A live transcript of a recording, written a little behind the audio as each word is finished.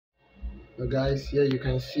Guys, here you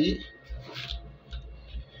can see.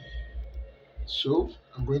 So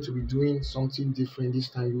I'm going to be doing something different this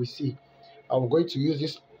time. You will see I'm going to use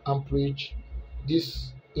this amperage,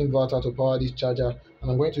 this inverter to power this charger,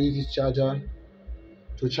 and I'm going to use this charger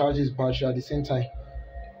to charge this battery at the same time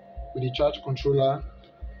with the charge controller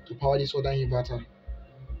to power this other inverter.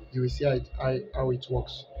 You will see how it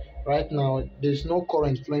works. Right now there's no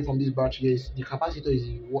current flowing from this battery. Yes, the capacitor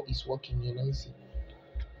is working here. Let me see.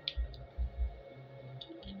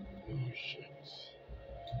 Oh shit.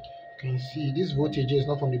 You can see this voltage is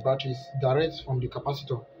not from the battery, it's direct from the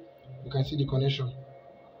capacitor. You can see the connection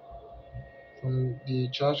from the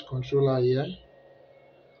charge controller here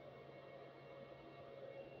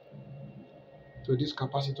to this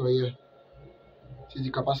capacitor here. See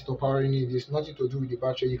the capacitor powering it. There's nothing to do with the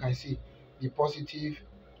battery. You can see the positive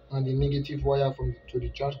and the negative wire to the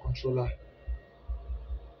charge controller.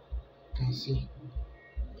 You can see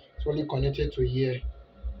it's only connected to here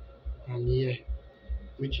and here,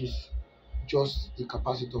 which is just the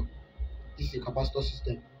capacitor. This is the capacitor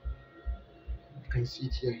system. You can see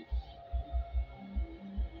it here.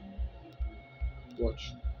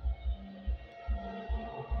 Watch.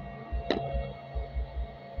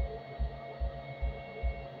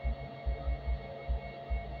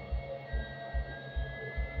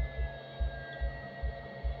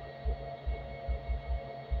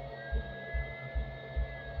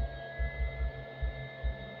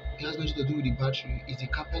 It has nothing to do with the battery. It's the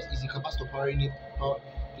capacitor powering it.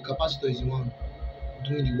 The capacitor is the one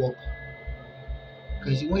doing the work.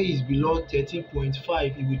 Because when it's below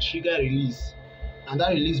 13.5, it will trigger release, and that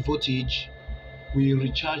release voltage will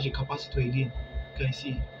recharge the capacitor again. You can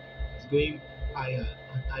see it's going higher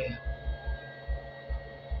and higher.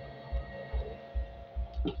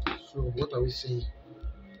 So what are we saying?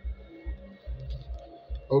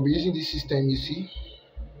 I'll be using this system, you see.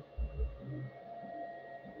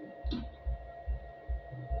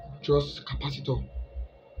 Just capacitor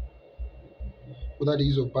without the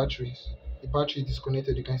use of batteries. The battery is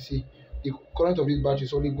disconnected. You can see the current of this battery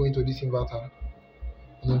is only going to this inverter,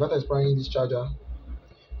 and the inverter is powering this charger.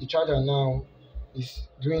 The charger now is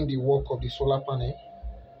doing the work of the solar panel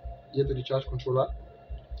here to the charge controller,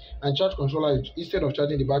 and charge controller, instead of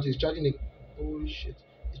charging the battery, is charging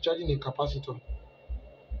it's charging a capacitor.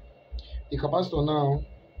 The capacitor now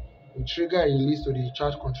will trigger a release to the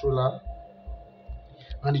charge controller,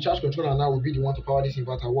 and the charge controller now will be the one to power this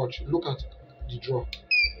inverter. Watch, look at the draw.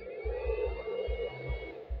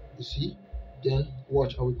 You see? Then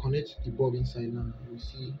watch, I will connect the bulb inside now. You will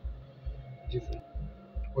see different.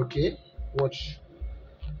 Okay, watch.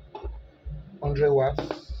 100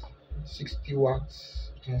 watts, 60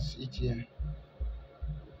 watts. You can see it here.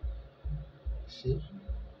 See?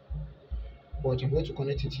 But I'm going to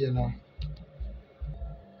connect it here now.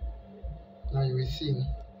 Now you will see.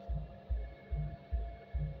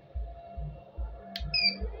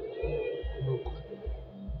 Look.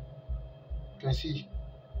 You can see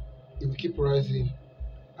it will keep rising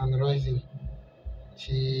and rising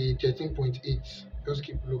till 13.8. Just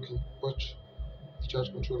keep looking. Watch the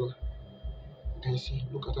charge controller. You can see.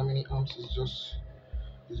 Look at how many amps is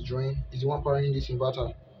drawing. It's the one powering this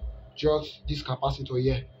inverter. Just this capacitor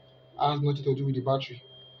here has nothing to do with the battery.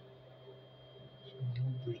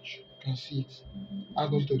 You can see it has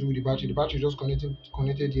nothing to do with the battery. The battery is just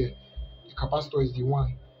connected here. The capacitor is the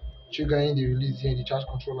one triggering the release here in the charge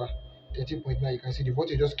controller. 13.9. You can see the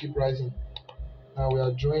voltage just keep rising. Now we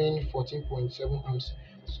are drawing 14.7 amps.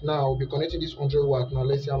 So now I'll be connecting this 100 watt. Now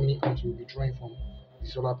let's see how many amps we'll be drawing from the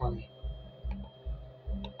solar panel.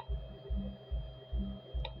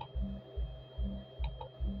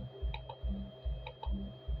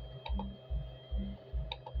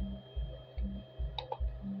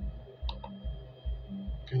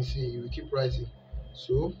 You can see it will keep rising.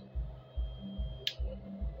 So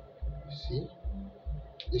see,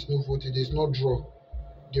 there's no voltage, there's no draw.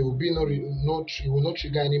 There will be it will not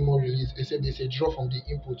trigger any more release except there's a draw from the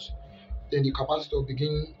input. Then the capacitor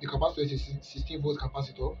is a 16 volt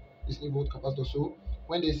capacitor, 16 volt capacitor. So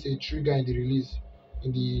when there's a trigger in the release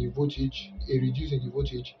in the voltage, a reduce in the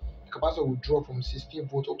voltage, the capacitor will drop from 16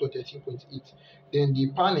 volt up to 13.8. Then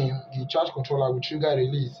the panel, the charge controller, will trigger a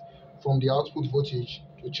release from the output voltage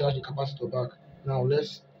to charge the capacitor back. Now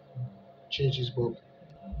let's change this bulb.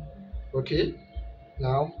 Okay,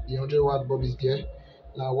 now the 100 watt bulb is there.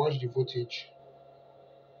 Now watch the voltage.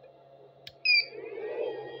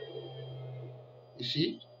 You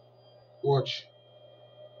see? Watch.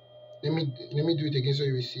 Let me do it again so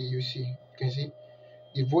you will see. You can see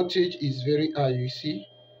the voltage is very high. You see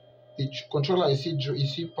the controller is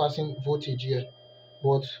see passing voltage here,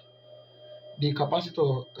 but The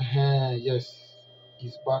capacitor, yes,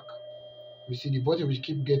 is back. We see the voltage will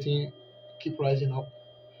keep rising up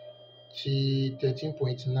to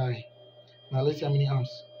 13.9. Now let's see how many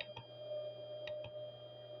amps.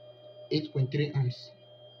 8.3 amps.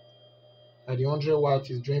 And the 100 watts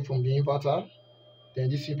is drained from the inverter. Then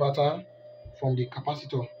this inverter from the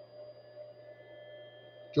capacitor.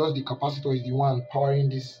 Just the capacitor is the one powering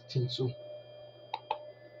this thing. So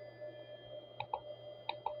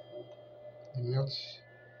it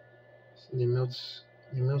melts,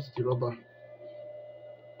 the rubber.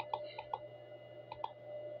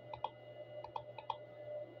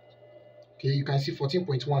 Okay, you can see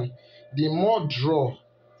 14.1. The more draw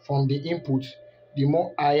from the input, the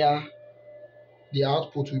more higher the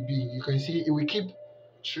output will be. You can see it will keep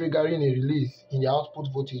triggering a release in the output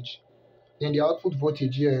voltage. Then the output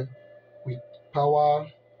voltage here will power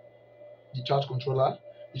the charge controller.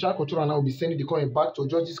 The charge controller now will be sending the current back to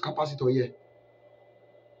just this capacitor here.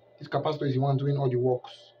 This capacitor is the one doing all the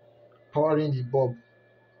works, powering the bulb.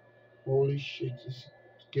 Holy shit, it's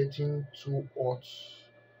getting too hot.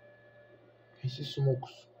 I see smoke.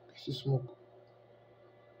 It's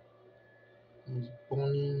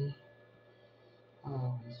burning.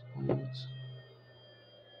 It's burning.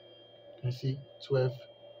 You can see 12,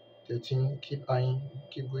 13, keep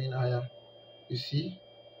going higher. You see,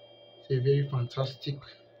 it's a very fantastic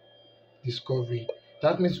discovery.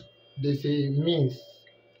 That means there's a means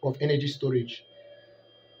of energy storage.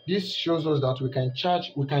 This shows us that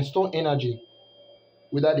we can store energy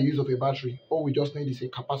without the use of a battery. All we just need is a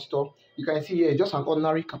capacitor. You can see here just an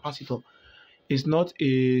ordinary capacitor. It's not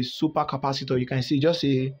a super capacitor. You can see just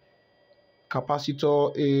a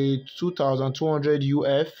capacitor, a 2200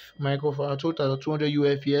 UF microfarad, 2200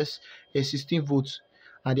 UF, yes, a 16 volts,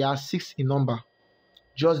 and there are 6 in number.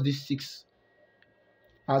 Just this 6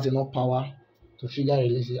 has enough power to trigger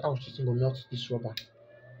release it. Oh, this thing will melt this rubber.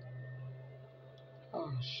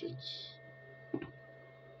 Oh shit. You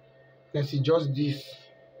can see just this.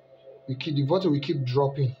 The voltage will keep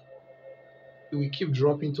dropping. It will keep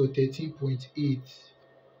dropping to 13.8.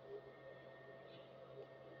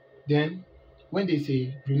 Then when there's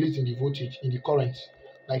a release in the voltage, in the current,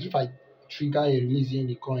 like if I trigger a release in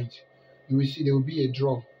the current, you will see there will be a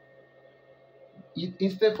draw.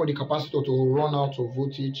 Instead for the capacitor to run out of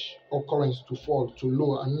voltage or current to fall to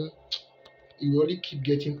low, I mean, it will only keep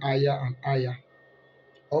getting higher and higher.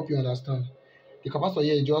 I hope you understand. The capacitor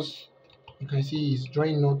here you can see is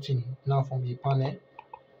drawing nothing now from the panel,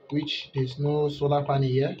 which there's no solar panel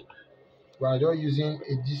here. We are just using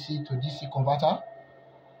a DC to DC converter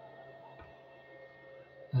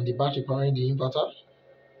and the battery powering the inverter.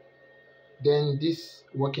 Then this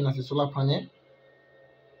working as a solar panel,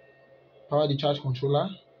 power the charge controller.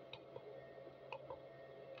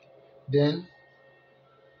 Then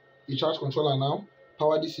the charge controller now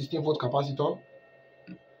power the 16-volt capacitor.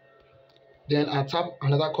 Then I tap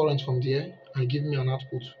another current from there and give me an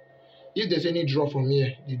output. If there's any draw from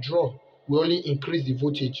here, the draw will only increase the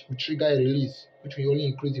voltage, will trigger a release, which will only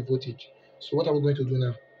increase the voltage. So what are we going to do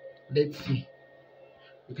now? Let's see.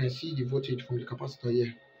 You can see the voltage from the capacitor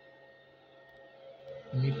here.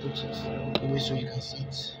 Let me put it away so you can see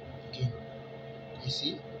it again. You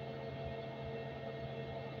see?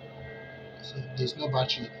 So there's no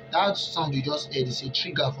battery. That sound you just heard is a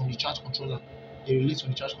trigger from the charge controller, a release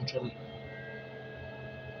from the charge controller.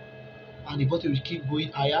 And the voltage will keep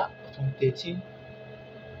going higher from 13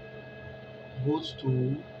 volts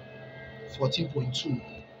to 14.2.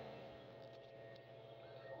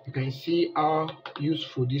 You can see how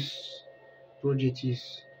useful this project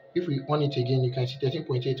is. If we on it again, you can see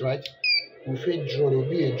 13.8, right? We'll fade draw, there will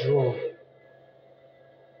be a draw.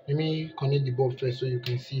 Let me connect the bulb first so you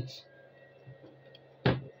can see it.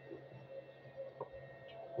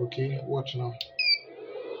 Okay, watch now.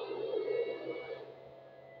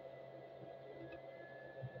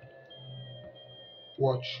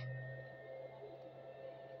 Watch.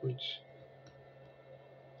 Wait.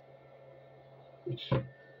 Let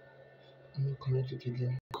me connect it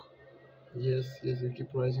again. Yes, it keep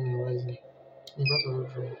rising and rising.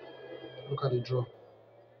 Inverter draw. Look at the draw.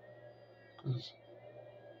 Because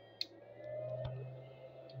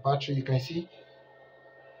battery, you can see.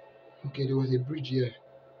 Okay, there was a bridge here.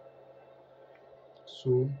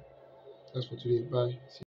 So that's for today. Bye. See